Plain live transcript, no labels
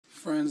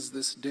Friends,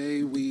 this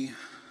day we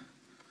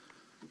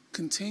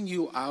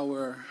continue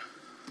our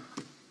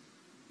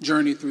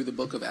journey through the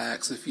book of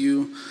Acts. If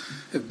you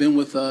have been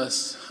with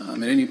us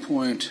at any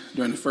point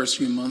during the first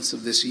few months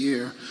of this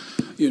year,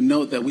 you'll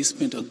note that we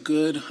spent a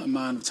good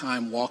amount of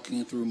time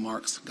walking through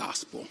Mark's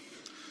gospel,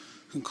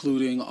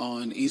 concluding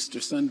on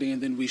Easter Sunday,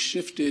 and then we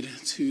shifted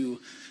to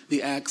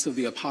the Acts of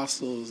the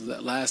Apostles.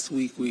 That last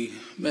week we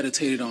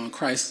meditated on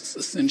Christ's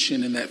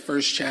ascension in that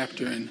first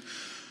chapter, and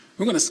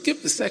we're going to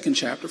skip the second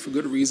chapter for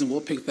good reason.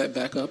 We'll pick that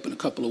back up in a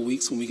couple of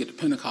weeks when we get to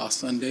Pentecost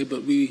Sunday,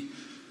 but we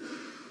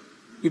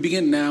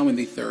begin now in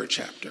the third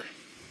chapter.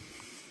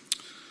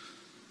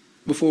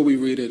 Before we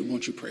read it,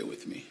 won't you pray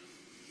with me?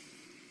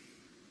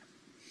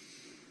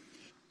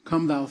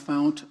 Come, thou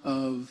fount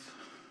of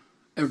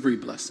every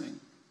blessing,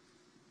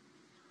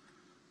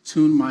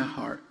 tune my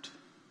heart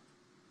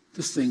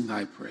to sing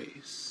thy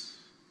praise.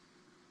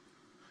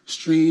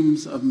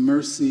 Streams of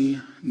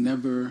mercy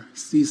never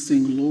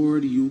ceasing,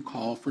 Lord, you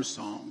call for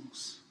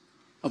songs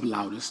of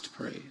loudest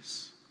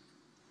praise.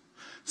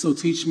 So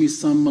teach me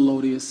some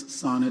melodious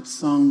sonnet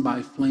sung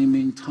by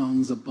flaming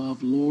tongues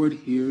above. Lord,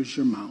 here's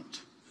your mount.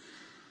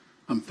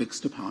 I'm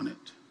fixed upon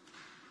it,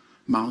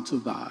 mount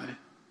of thy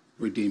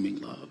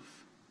redeeming love.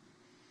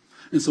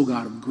 And so,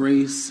 God of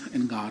grace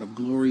and God of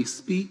glory,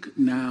 speak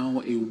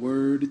now a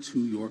word to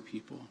your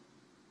people,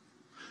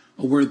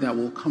 a word that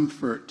will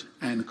comfort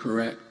and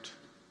correct,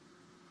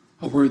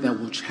 a word that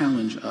will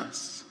challenge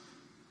us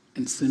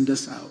and send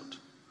us out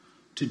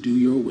to do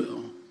your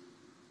will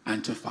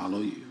and to follow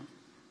you.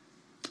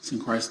 It's in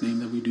Christ's name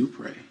that we do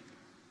pray.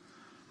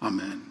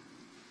 Amen.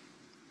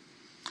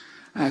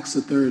 Acts,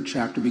 the third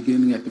chapter,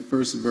 beginning at the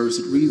first verse,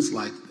 it reads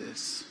like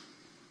this.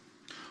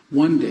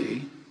 One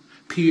day,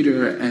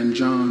 Peter and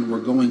John were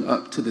going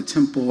up to the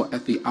temple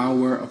at the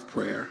hour of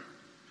prayer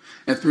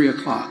at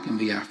 3:00 in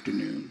the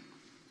afternoon.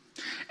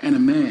 And a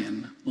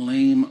man,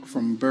 lame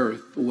from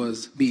birth,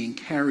 was being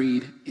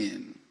carried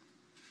in.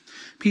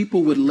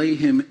 People would lay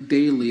him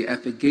daily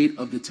at the gate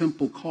of the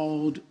temple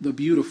called the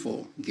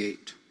Beautiful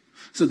Gate,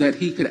 so that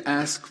he could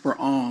ask for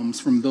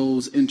alms from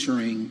those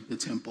entering the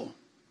temple.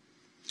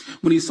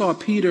 When he saw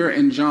Peter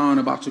and John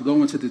about to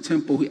go into the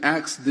temple, he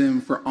asked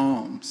them for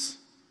alms.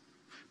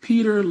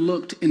 Peter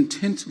looked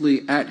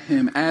intently at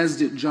him, as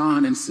did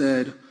John, and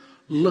said,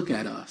 "Look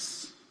at us."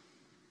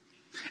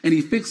 And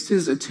he fixed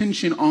his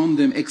attention on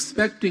them,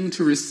 expecting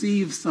to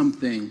receive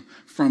something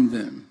from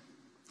them.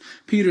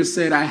 Peter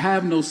said, "I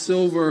have no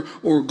silver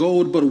or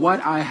gold, but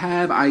what I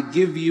have I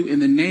give you. In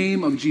the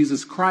name of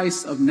Jesus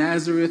Christ of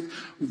Nazareth,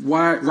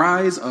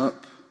 rise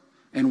up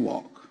and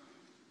walk."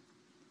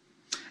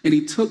 And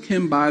he took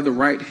him by the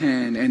right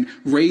hand and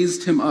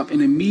raised him up,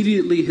 and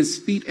immediately his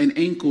feet and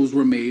ankles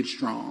were made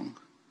strong.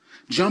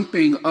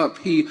 Jumping up,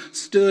 he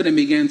stood and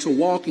began to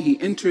walk, and he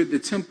entered the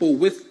temple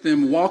with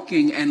them,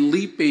 walking and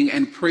leaping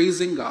and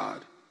praising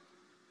God.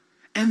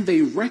 And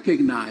they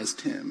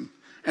recognized him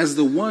as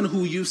the one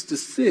who used to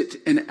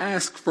sit and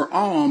ask for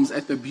alms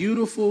at the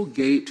beautiful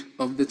gate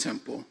of the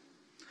temple.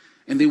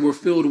 And they were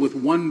filled with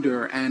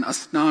wonder and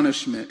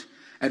astonishment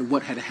at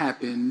what had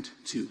happened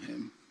to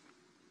him.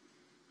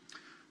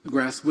 The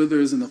grass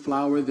withers and the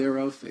flower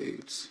thereof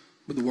fades,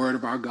 but the word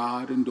of our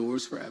God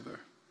endures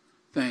forever.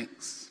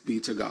 Thanks be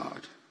to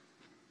God.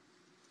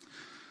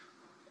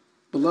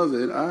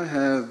 Beloved, I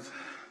have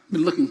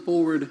been looking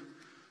forward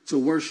to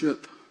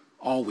worship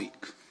all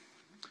week,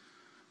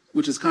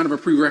 which is kind of a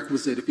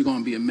prerequisite if you're going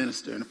to be a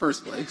minister in the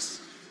first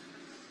place.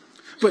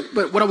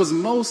 But what I was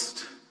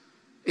most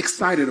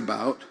excited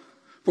about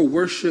for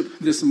worship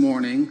this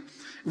morning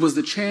was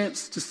the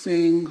chance to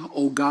sing,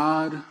 "O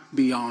God,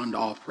 beyond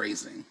all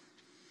praising."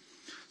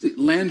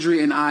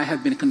 Landry and I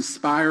have been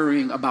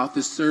conspiring about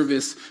this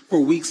service for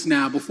weeks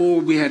now.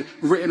 Before we had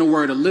written a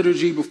word of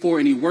liturgy,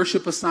 before any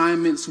worship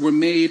assignments were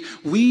made,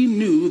 we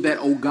knew that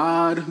 "O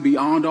God,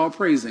 beyond all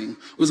praising"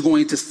 was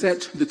going to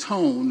set the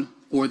tone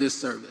for this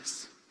service.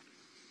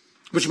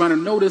 But you might have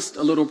noticed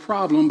a little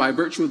problem by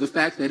virtue of the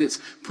fact that it's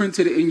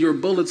printed in your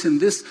bulletin.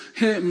 This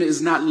hymn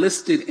is not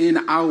listed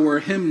in our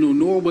hymnal,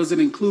 nor was it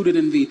included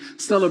in the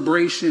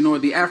celebration or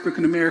the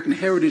African American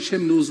heritage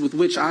hymnals with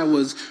which I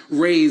was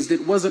raised.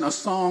 It wasn't a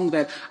song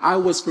that I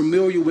was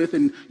familiar with,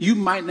 and you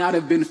might not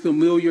have been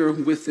familiar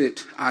with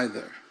it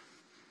either.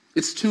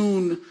 Its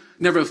tune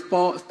never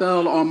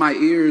fell on my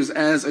ears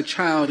as a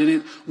child, and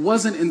it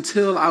wasn't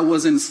until I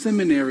was in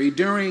seminary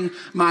during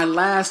my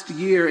last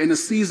year, in a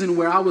season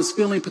where I was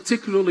feeling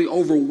particularly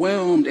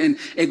overwhelmed and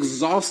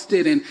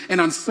exhausted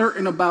and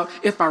uncertain about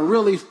if I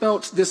really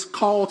felt this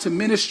call to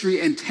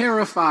ministry, and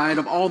terrified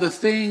of all the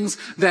things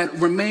that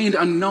remained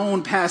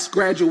unknown past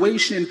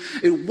graduation.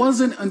 It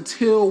wasn't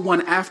until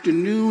one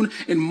afternoon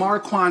in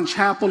Marquand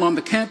Chapel on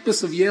the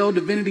campus of Yale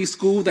Divinity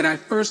School that I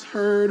first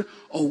heard,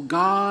 "O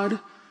God,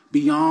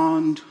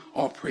 beyond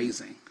all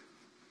praising."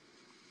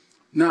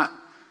 I'm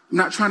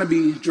not trying to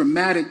be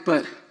dramatic,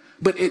 but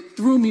it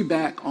threw me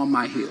back on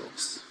my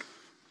heels.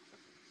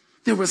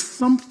 There was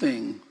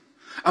something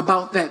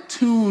about that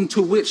tune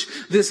to which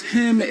this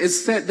hymn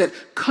is set that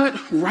cut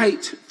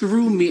right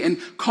through me and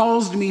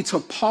caused me to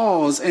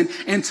pause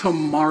and to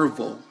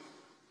marvel.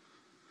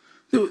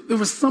 There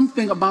was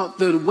something about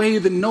the way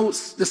the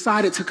notes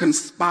decided to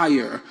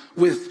conspire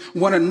with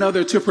one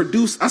another to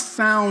produce a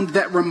sound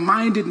that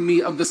reminded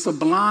me of the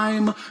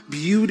sublime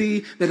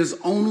beauty that is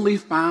only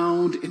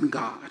found in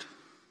God.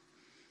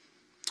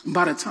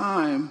 By the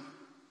time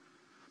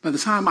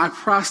I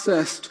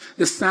processed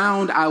the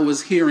sound I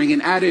was hearing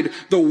and added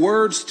the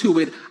words to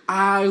it,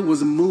 I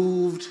was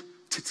moved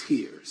to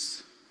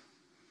tears.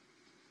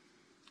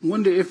 I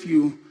wonder if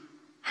you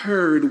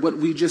heard what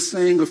we just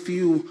sang a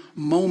few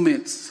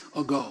moments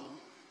ago.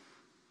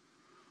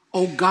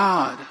 Oh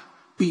God,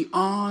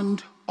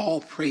 beyond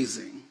all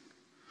praising,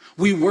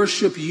 we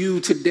worship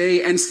you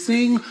today and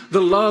sing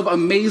the love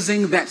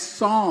amazing that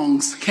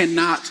songs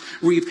cannot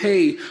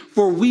repay.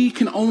 For we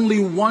can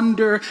only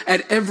wonder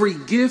at every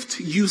gift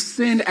you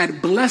send,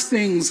 at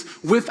blessings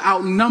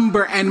without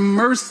number and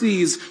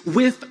mercies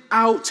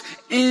without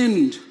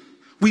end.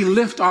 We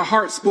lift our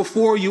hearts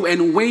before you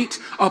and wait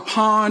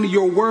upon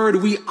your word.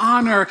 We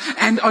honor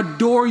and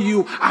adore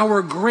you,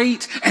 our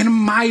great and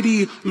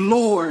mighty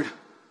Lord.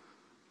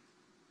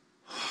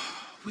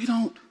 We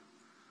don't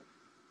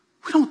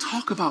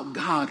talk about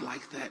God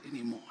like that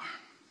anymore.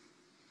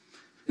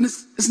 And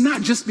it's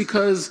not just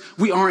because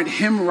we aren't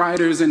hymn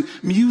writers and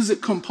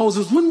music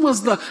composers. When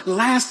was the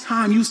last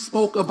time you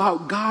spoke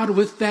about God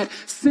with that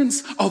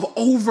sense of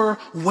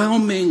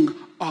overwhelming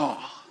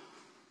awe?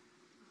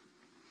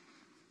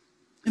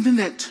 And then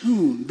that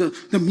tune,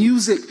 the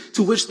music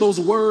to which those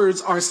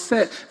words are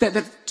set,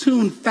 that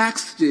tune,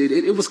 Faxted,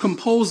 it was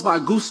composed by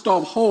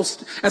Gustav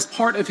Holst as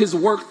part of his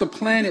work, The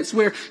Planets,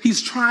 where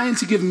he's trying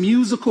to give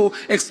musical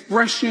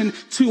expression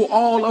to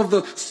all of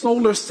the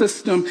solar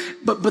system.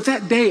 But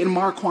that day in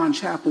Marquand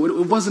Chapel,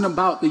 it wasn't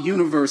about the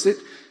universe.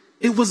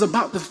 It was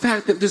about the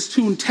fact that this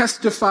tune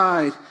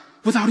testified,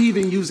 without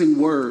even using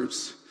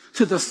words,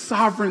 to the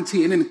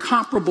sovereignty and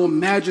incomparable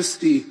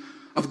majesty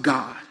of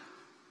God.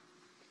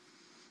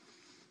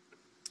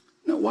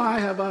 Now, why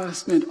have I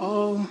spent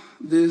all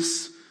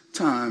this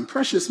time,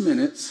 precious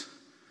minutes,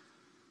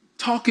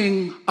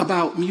 talking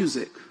about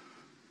music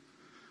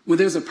when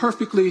there's a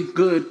perfectly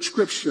good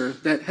scripture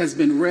that has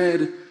been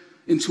read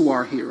into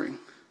our hearing?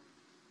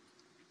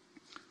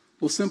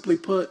 Well, simply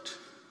put,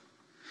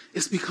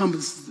 it's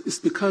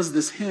because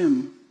this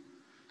hymn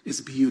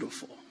is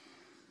beautiful.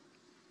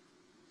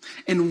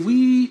 And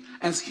we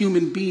as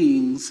human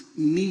beings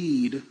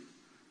need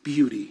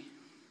beauty.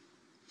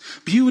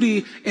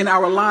 Beauty in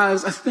our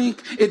lives, I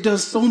think it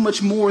does so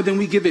much more than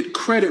we give it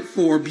credit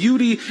for.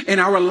 Beauty in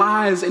our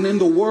lives and in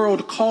the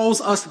world calls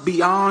us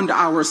beyond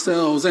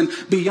ourselves and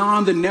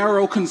beyond the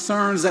narrow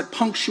concerns that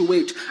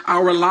punctuate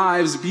our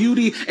lives.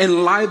 Beauty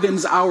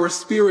enlivens our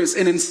spirits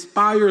and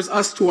inspires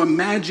us to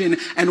imagine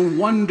and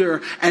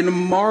wonder and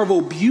marvel.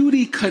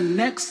 Beauty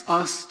connects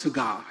us to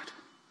God.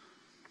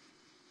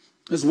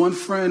 As one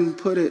friend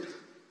put it,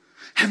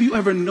 have you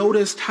ever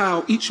noticed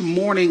how each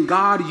morning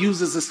God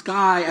uses the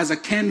sky as a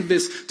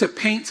canvas to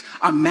paint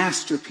a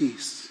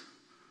masterpiece?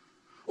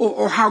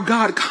 Or how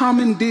God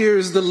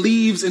commandeers the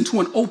leaves into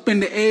an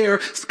open air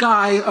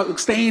sky,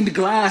 stained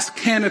glass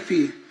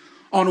canopy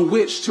on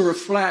which to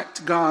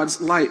reflect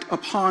God's light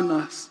upon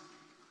us?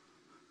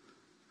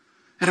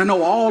 And I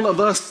know all of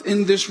us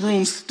in this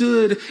room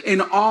stood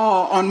in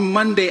awe on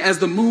Monday as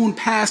the moon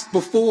passed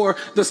before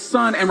the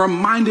sun and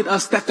reminded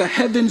us that the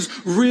heavens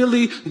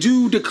really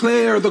do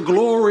declare the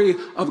glory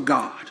of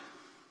God.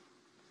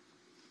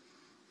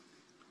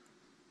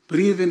 But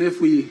even if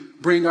we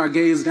bring our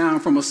gaze down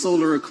from a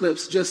solar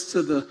eclipse just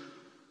to the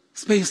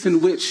space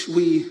in which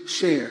we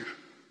share,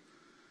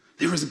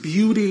 there is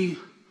beauty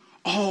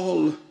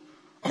all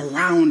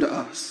around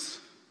us.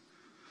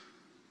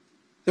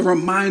 That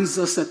reminds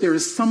us that there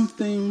is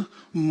something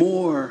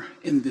more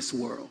in this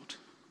world.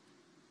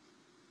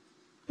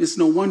 It's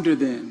no wonder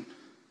then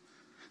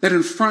that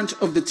in front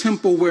of the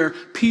temple where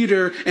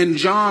Peter and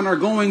John are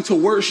going to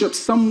worship,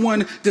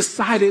 someone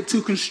decided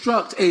to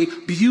construct a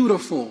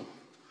beautiful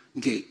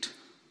gate.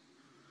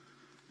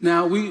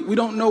 Now, we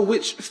don't know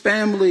which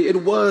family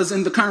it was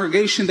in the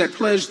congregation that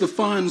pledged the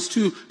funds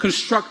to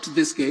construct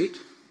this gate.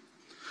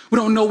 We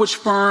don't know which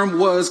firm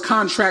was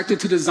contracted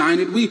to design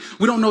it. We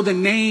don't know the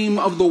name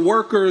of the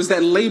workers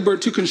that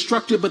labored to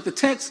construct it, but the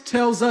text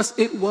tells us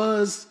it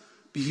was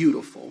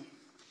beautiful.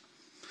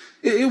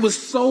 It was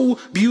so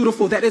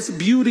beautiful that its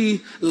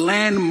beauty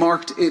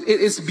landmarked it.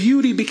 Its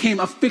beauty became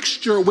a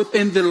fixture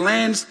within the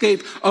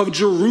landscape of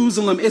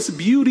Jerusalem. Its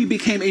beauty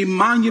became a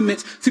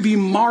monument to be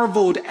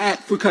marveled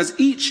at, because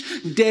each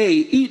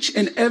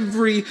and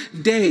every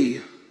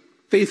day,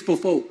 faithful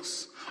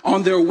folks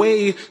on their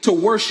way to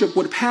worship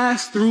would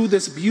pass through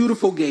this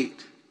beautiful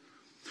gate.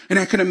 And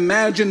I can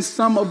imagine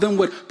some of them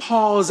would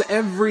pause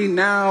every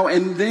now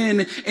and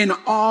then in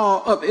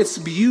awe of its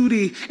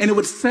beauty, and it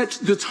would set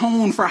the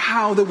tone for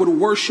how they would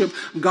worship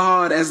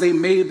God as they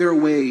made their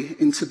way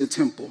into the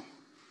temple.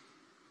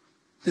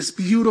 This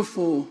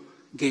beautiful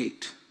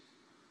gate,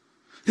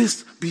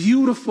 this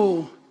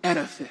beautiful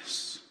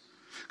edifice,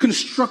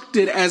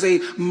 constructed as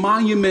a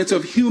monument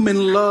of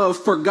human love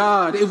for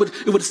God. It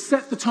would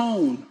set the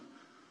tone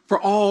for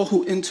all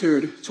who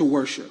entered to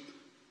worship.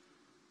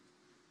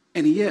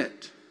 And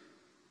yet,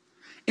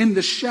 in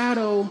the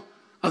shadow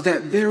of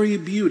that very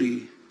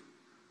beauty,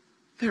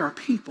 there are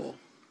people.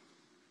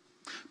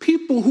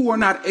 People who are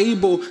not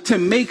able to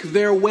make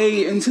their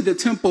way into the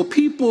temple.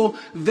 People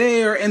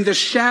there in the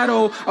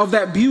shadow of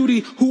that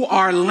beauty who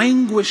are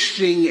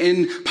languishing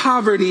in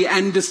poverty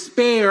and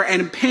despair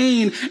and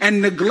pain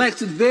and neglect.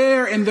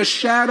 There in the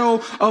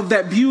shadow of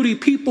that beauty,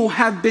 people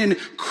have been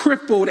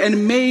crippled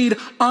and made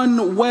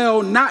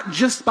unwell, not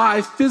just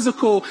by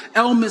physical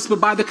ailments,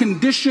 but by the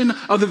condition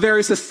of the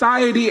very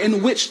society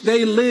in which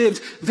they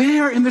lived.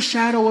 There in the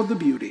shadow of the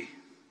beauty,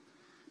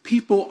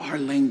 people are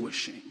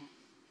languishing.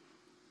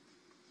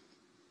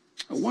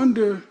 I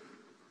wonder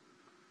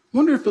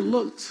if it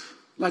looked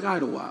like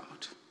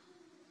Idlewild.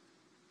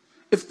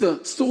 If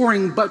the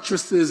soaring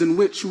buttresses in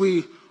which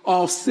we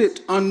all sit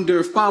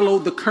under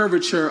followed the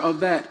curvature of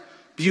that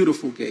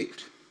beautiful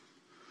gate.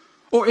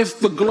 Or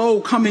if the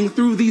glow coming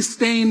through these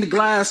stained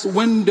glass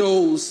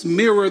windows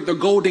mirrored the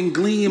golden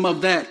gleam of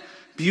that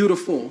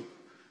beautiful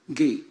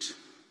gate.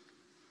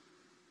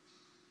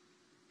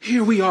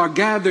 Here we are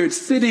gathered,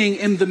 sitting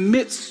in the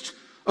midst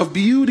of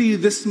beauty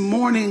this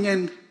morning,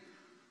 and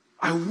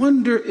I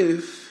wonder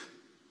if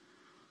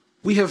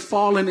we have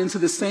fallen into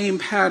the same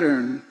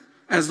pattern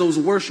as those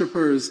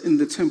worshipers in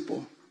the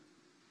temple,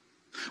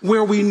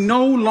 where we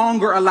no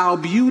longer allow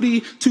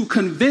beauty to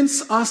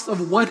convince us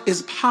of what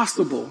is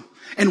possible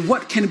and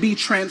what can be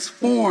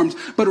transformed,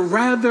 but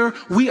rather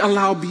we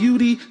allow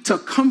beauty to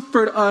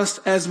comfort us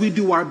as we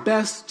do our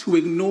best to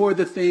ignore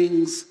the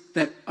things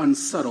that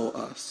unsettle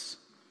us.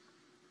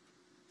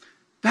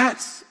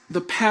 That's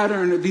the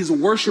pattern these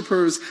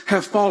worshipers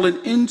have fallen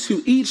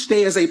into each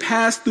day as they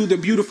pass through the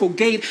beautiful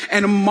gate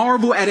and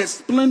marvel at its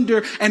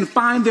splendor and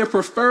find their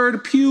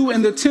preferred pew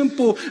in the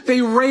temple.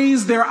 They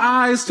raise their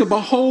eyes to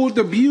behold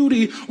the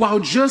beauty, while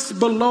just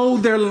below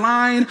their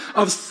line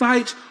of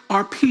sight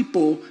are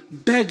people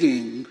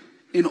begging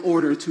in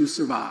order to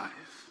survive.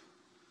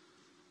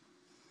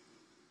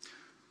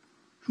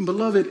 And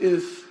beloved,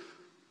 if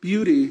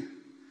beauty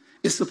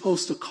is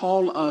supposed to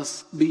call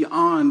us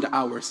beyond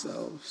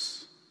ourselves,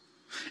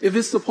 if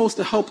it's supposed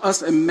to help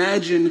us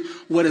imagine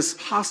what is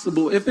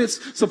possible, if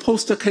it's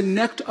supposed to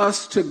connect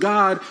us to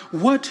God,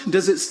 what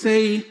does it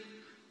say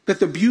that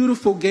the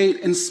beautiful gate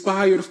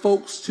inspired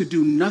folks to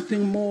do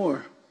nothing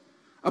more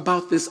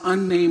about this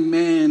unnamed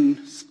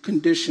man's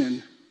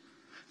condition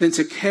than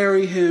to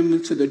carry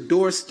him to the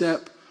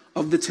doorstep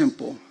of the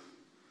temple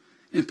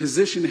and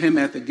position him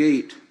at the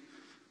gate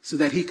so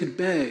that he could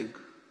beg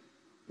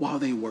while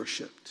they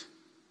worshiped?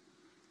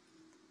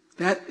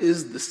 That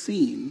is the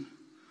scene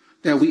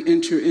that we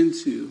enter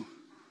into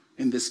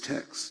in this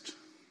text.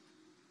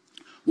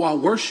 While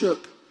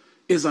worship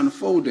is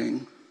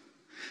unfolding,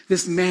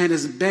 this man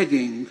is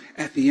begging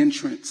at the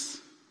entrance.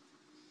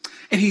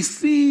 And he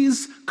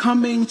sees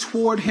coming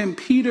toward him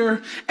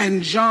Peter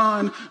and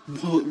John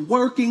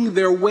working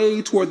their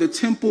way toward the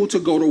temple to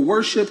go to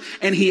worship,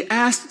 and he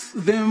asks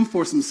them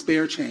for some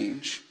spare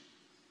change.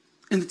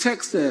 And the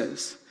text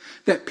says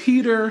that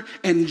Peter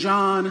and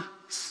John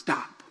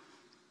stop.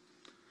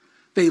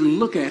 They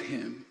look at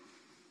him.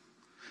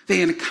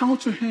 They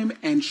encounter him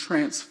and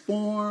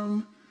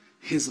transform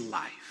his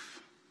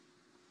life.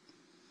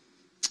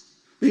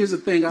 Here's the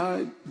thing,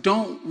 I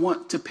don't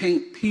want to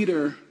paint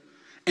Peter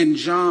and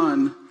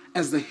John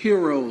as the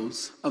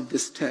heroes of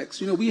this text.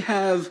 You know, we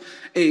have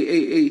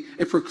a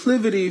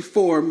proclivity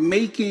for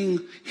making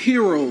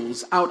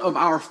heroes out of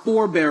our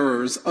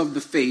forebearers of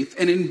the faith.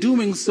 And in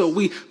doing so,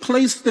 we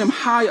place them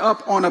high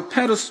up on a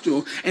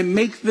pedestal and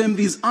make them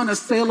these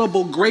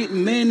unassailable great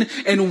men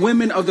and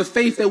women of the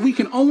faith that we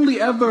can only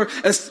ever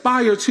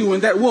aspire to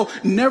and that we'll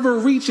never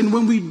reach. And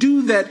when we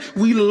do that,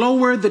 we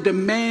lower the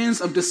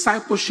demands of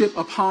discipleship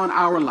upon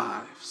our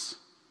lives.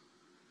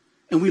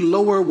 And we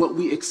lower what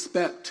we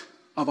expect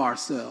of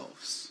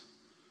ourselves.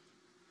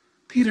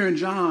 Peter and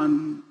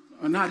John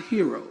are not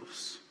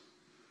heroes.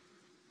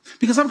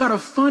 Because I've got a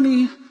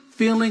funny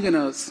feeling and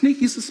a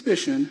sneaky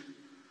suspicion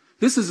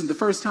this isn't the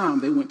first time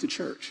they went to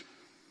church.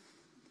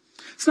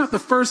 It's not the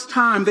first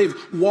time they've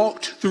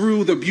walked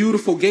through the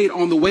beautiful gate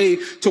on the way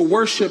to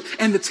worship.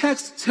 And the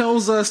text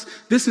tells us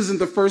this isn't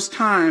the first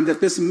time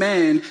that this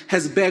man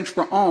has begged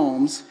for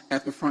alms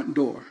at the front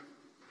door.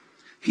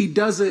 He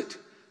does it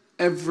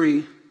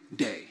every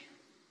day.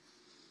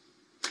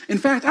 In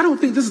fact, I don't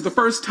think this is the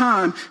first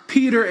time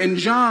Peter and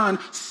John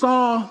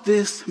saw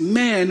this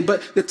man,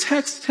 but the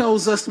text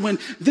tells us when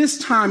this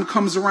time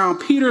comes around,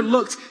 Peter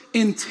looked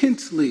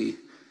intently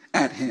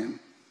at him.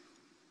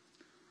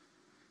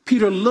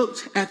 Peter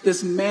looked at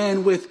this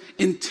man with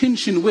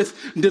intention, with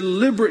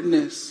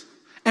deliberateness.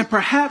 And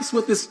perhaps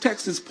what this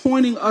text is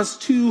pointing us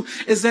to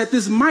is that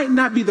this might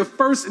not be the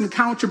first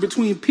encounter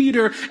between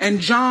Peter and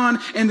John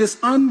and this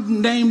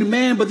unnamed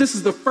man, but this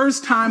is the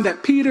first time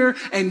that Peter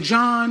and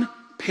John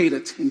paid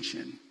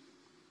attention.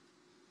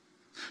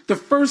 The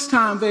first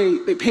time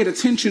they paid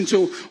attention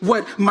to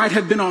what might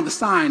have been on the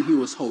sign he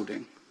was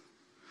holding.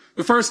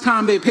 The first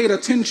time they paid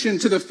attention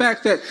to the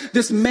fact that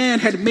this man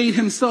had made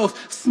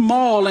himself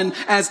small and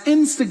as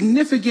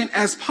insignificant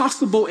as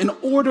possible in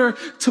order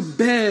to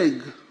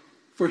beg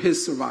for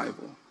his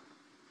survival.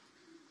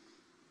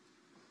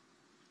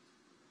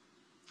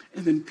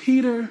 And then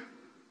Peter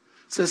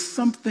says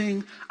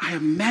something I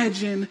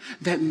imagine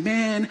that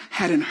man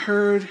hadn't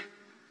heard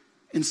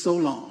in so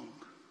long.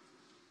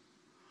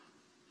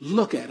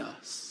 Look at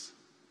us.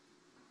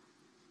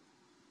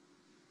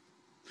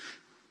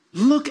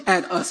 Look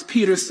at us,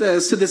 Peter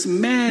says to this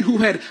man who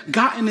had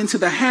gotten into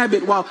the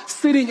habit while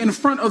sitting in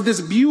front of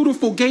this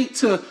beautiful gate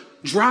to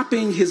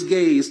dropping his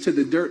gaze to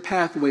the dirt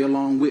pathway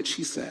along which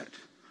he sat.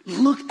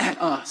 Look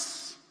at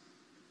us.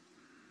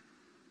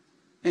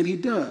 And he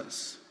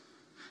does.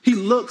 He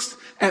looks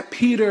at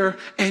Peter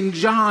and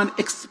John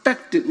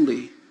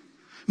expectantly.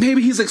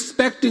 Maybe he's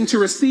expecting to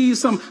receive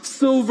some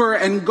silver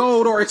and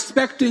gold or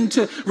expecting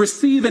to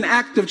receive an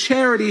act of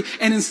charity,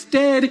 and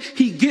instead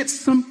he gets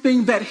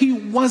something that he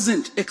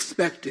wasn't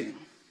expecting.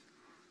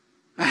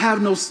 I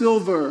have no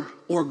silver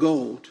or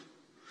gold,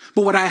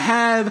 but what I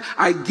have,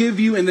 I give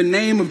you in the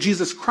name of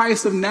Jesus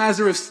Christ of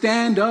Nazareth.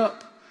 Stand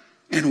up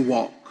and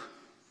walk.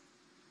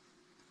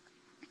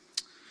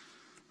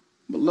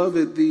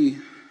 Beloved, the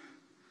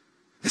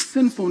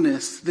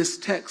sinfulness this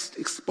text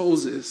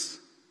exposes,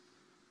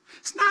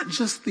 it's not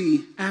just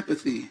the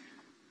apathy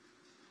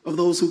of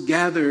those who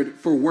gathered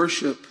for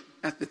worship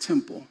at the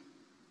temple.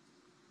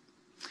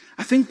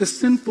 I think the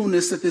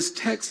sinfulness that this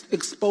text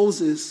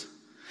exposes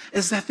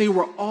is that they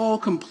were all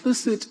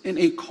complicit in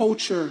a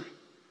culture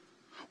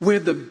where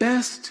the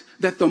best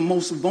that the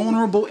most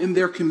vulnerable in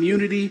their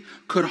community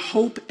could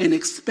hope and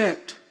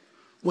expect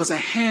was a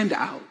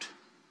handout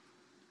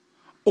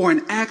or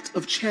an act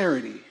of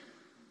charity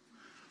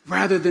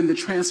rather than the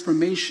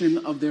transformation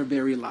of their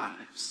very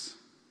lives.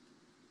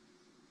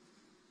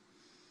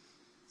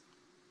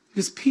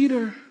 Because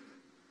Peter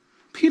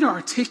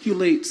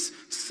articulates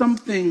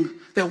something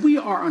that we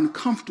are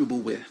uncomfortable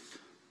with,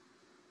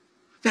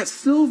 that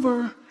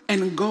silver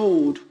and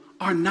gold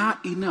are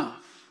not enough.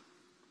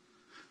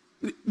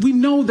 We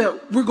know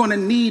that we're going to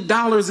need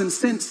dollars and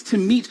cents to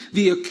meet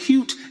the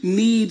acute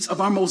needs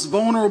of our most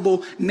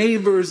vulnerable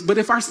neighbors. But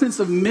if our sense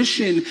of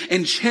mission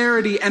and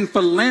charity and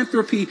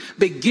philanthropy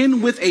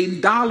begin with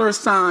a dollar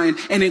sign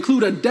and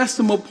include a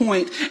decimal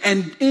point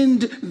and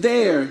end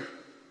there,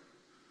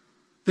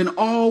 then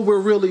all we're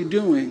really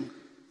doing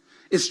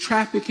is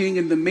trafficking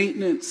in the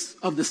maintenance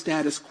of the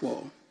status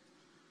quo.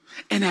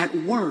 And at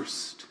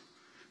worst,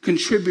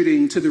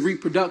 contributing to the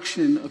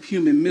reproduction of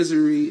human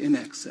misery and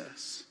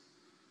excess.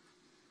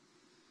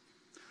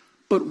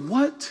 But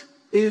what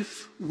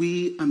if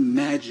we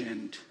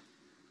imagined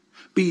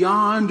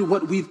beyond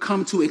what we've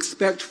come to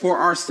expect for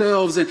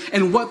ourselves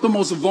and what the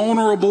most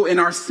vulnerable in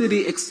our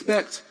city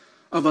expect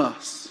of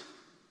us?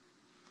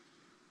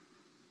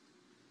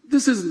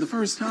 This isn't the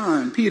first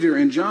time Peter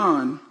and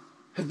John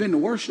have been to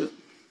worship.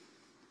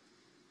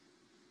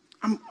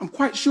 I'm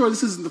quite sure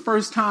this isn't the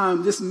first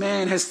time this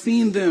man has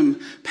seen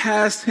them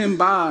pass him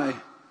by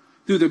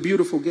through the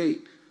beautiful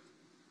gate.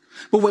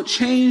 But what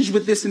changed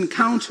with this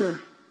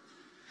encounter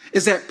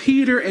is that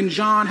Peter and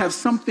John have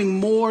something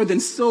more than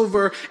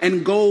silver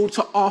and gold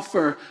to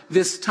offer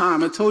this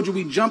time. I told you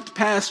we jumped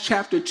past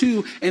chapter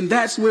 2, and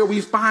that's where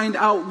we find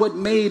out what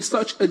made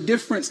such a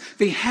difference.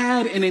 They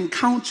had an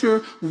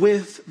encounter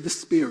with the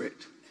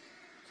Spirit.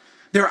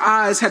 Their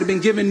eyes had been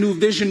given new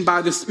vision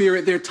by the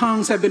Spirit. Their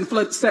tongues had been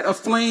set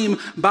aflame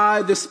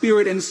by the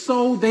Spirit. And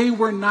so they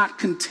were not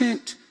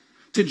content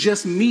to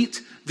just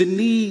meet the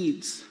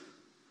needs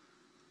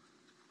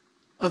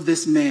of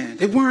this man.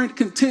 They weren't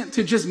content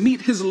to just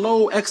meet his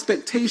low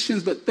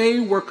expectations, but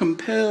they were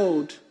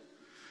compelled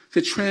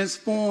to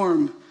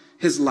transform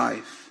his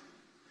life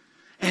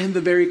and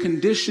the very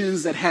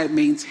conditions that had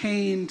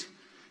maintained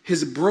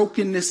his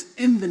brokenness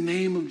in the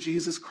name of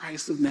Jesus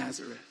Christ of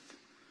Nazareth.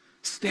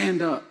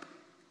 Stand up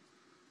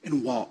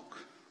and walk.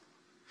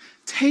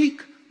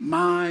 Take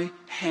my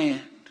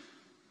hand,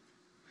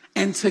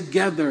 and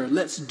together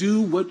let's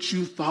do what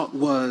you thought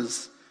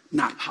was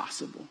not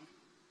possible.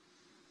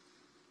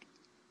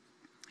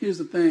 Here's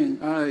the thing.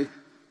 I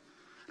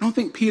don't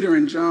think Peter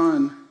and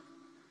John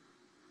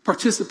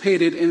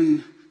participated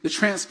in the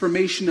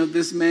transformation of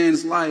this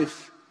man's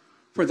life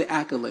for the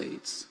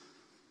accolades.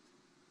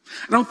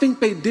 I don't think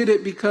they did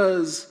it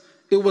because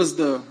it was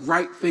the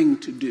right thing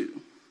to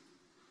do,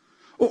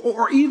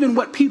 or even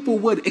what people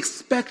would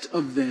expect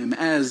of them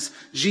as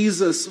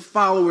Jesus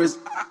followers.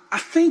 I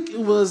think it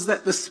was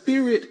that the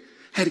Spirit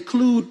had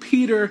clued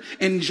Peter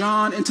and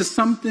John into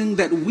something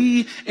that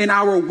we, in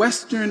our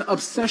Western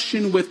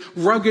obsession with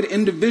rugged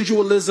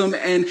individualism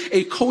and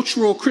a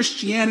cultural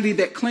Christianity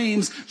that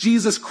claims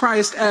Jesus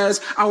Christ as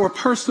our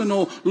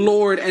personal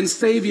Lord and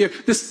Savior,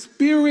 the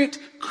Spirit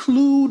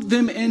clued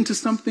them into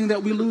something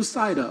that we lose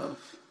sight of.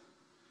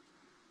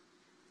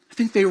 I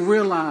think they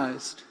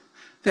realized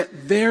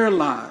that their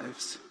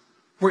lives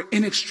were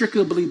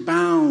inextricably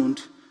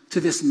bound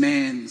to this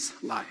man's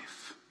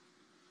life.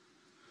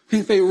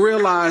 think they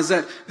realized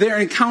that their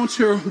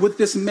encounter with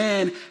this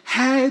man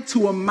had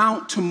to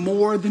amount to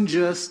more than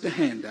just a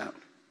handout,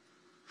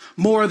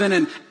 more than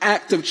an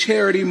act of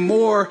charity,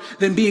 more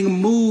than being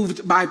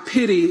moved by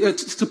pity.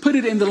 To put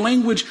it in the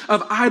language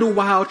of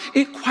Idlewild,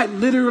 it quite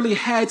literally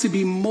had to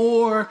be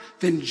more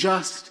than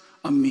just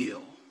a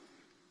meal.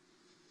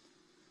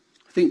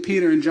 I think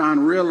Peter and John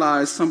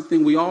realized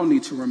something we all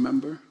need to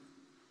remember.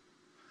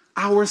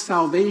 Our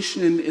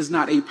salvation is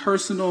not a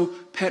personal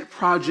pet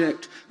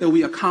project that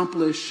we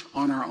accomplish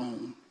on our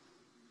own.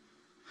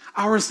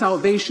 Our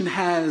salvation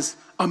has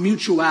a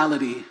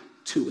mutuality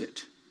to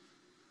it.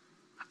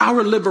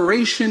 Our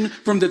liberation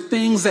from the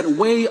things that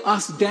weigh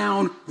us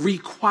down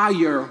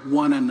require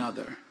one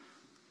another.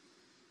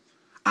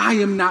 I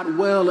am not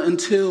well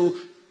until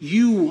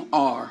you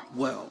are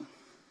well.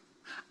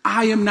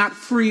 I am not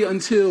free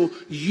until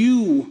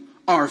you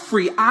are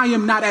free. I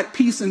am not at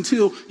peace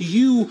until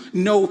you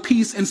know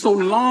peace. And so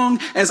long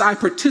as I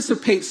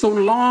participate, so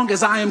long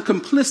as I am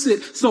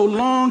complicit, so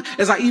long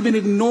as I even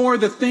ignore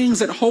the things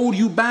that hold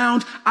you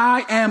bound,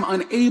 I am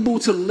unable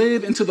to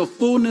live into the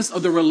fullness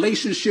of the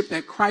relationship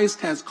that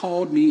Christ has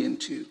called me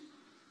into.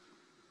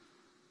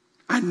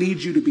 I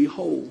need you to be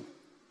whole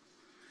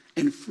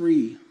and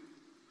free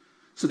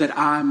so that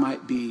I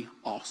might be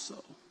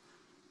also.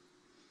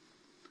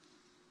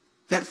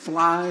 That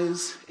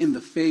flies in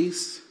the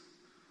face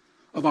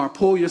of our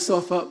pull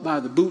yourself up by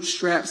the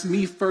bootstraps,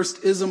 me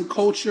first-ism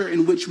culture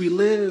in which we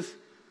live,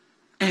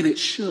 and it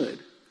should.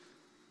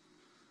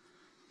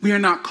 We are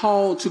not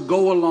called to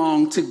go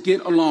along, to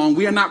get along.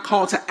 We are not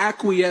called to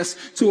acquiesce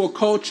to a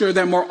culture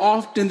that more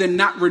often than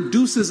not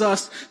reduces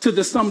us to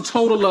the sum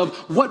total of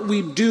what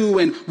we do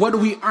and what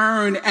we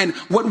earn and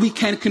what we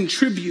can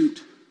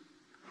contribute.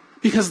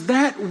 Because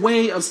that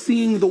way of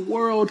seeing the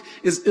world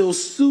is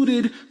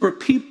ill-suited for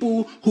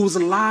people whose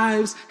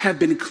lives have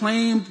been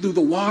claimed through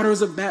the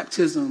waters of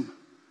baptism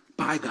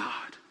by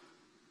God.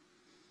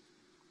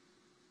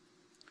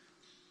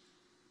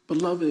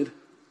 Beloved,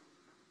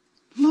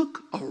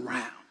 look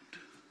around.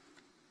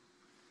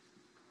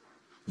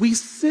 We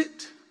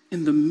sit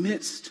in the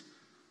midst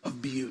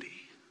of beauty.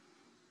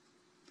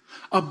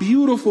 A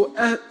beautiful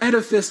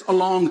edifice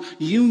along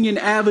Union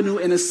Avenue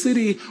in a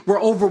city where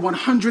over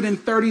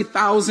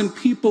 130,000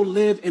 people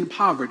live in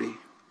poverty,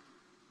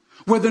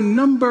 where the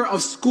number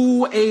of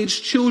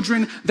school-aged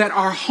children that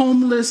are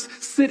homeless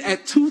sit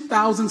at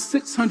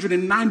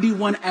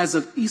 2,691 as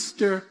of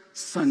Easter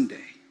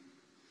Sunday,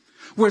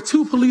 where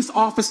 2 police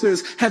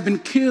officers have been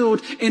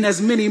killed in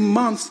as many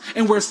months,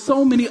 and where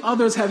so many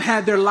others have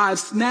had their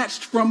lives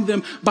snatched from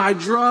them by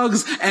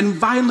drugs and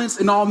violence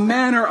and all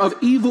manner of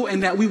evil,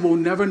 and that we will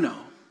never know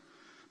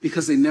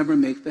because they never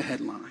make the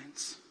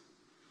headlines.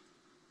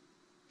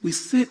 We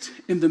sit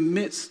in the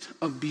midst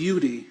of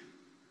beauty,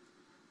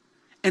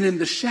 and in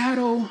the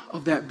shadow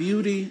of that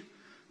beauty,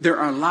 there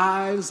are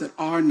lives that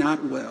are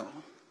not well,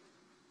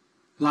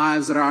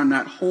 lives that are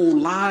not whole,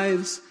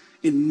 lives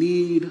in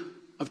need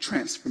of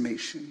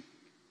transformation.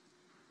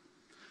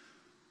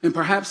 And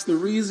perhaps the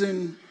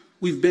reason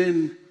we've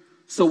been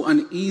so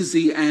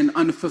uneasy and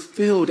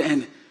unfulfilled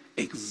and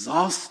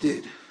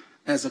exhausted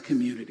as a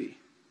community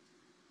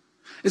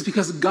is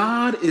because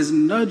God is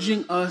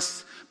nudging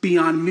us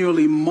beyond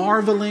merely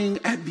marveling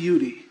at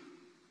beauty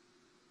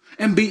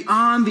and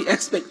beyond the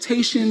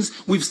expectations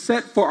we've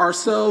set for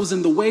ourselves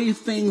and the way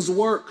things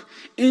work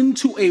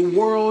into a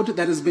world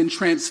that has been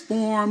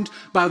transformed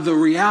by the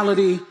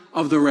reality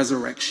of the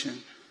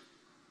resurrection.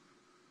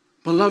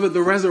 Beloved,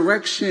 the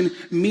resurrection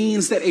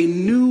means that a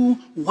new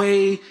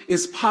way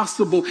is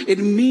possible. It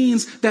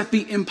means that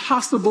the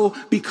impossible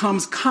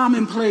becomes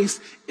commonplace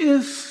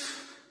if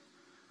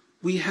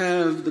we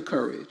have the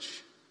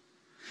courage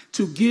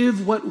to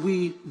give what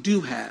we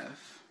do have,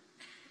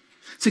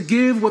 to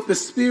give what the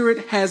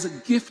Spirit has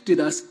gifted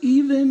us,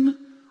 even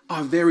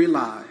our very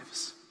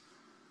lives,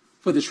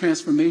 for the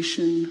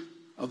transformation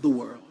of the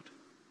world.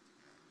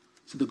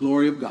 To the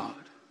glory of God.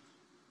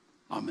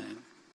 Amen.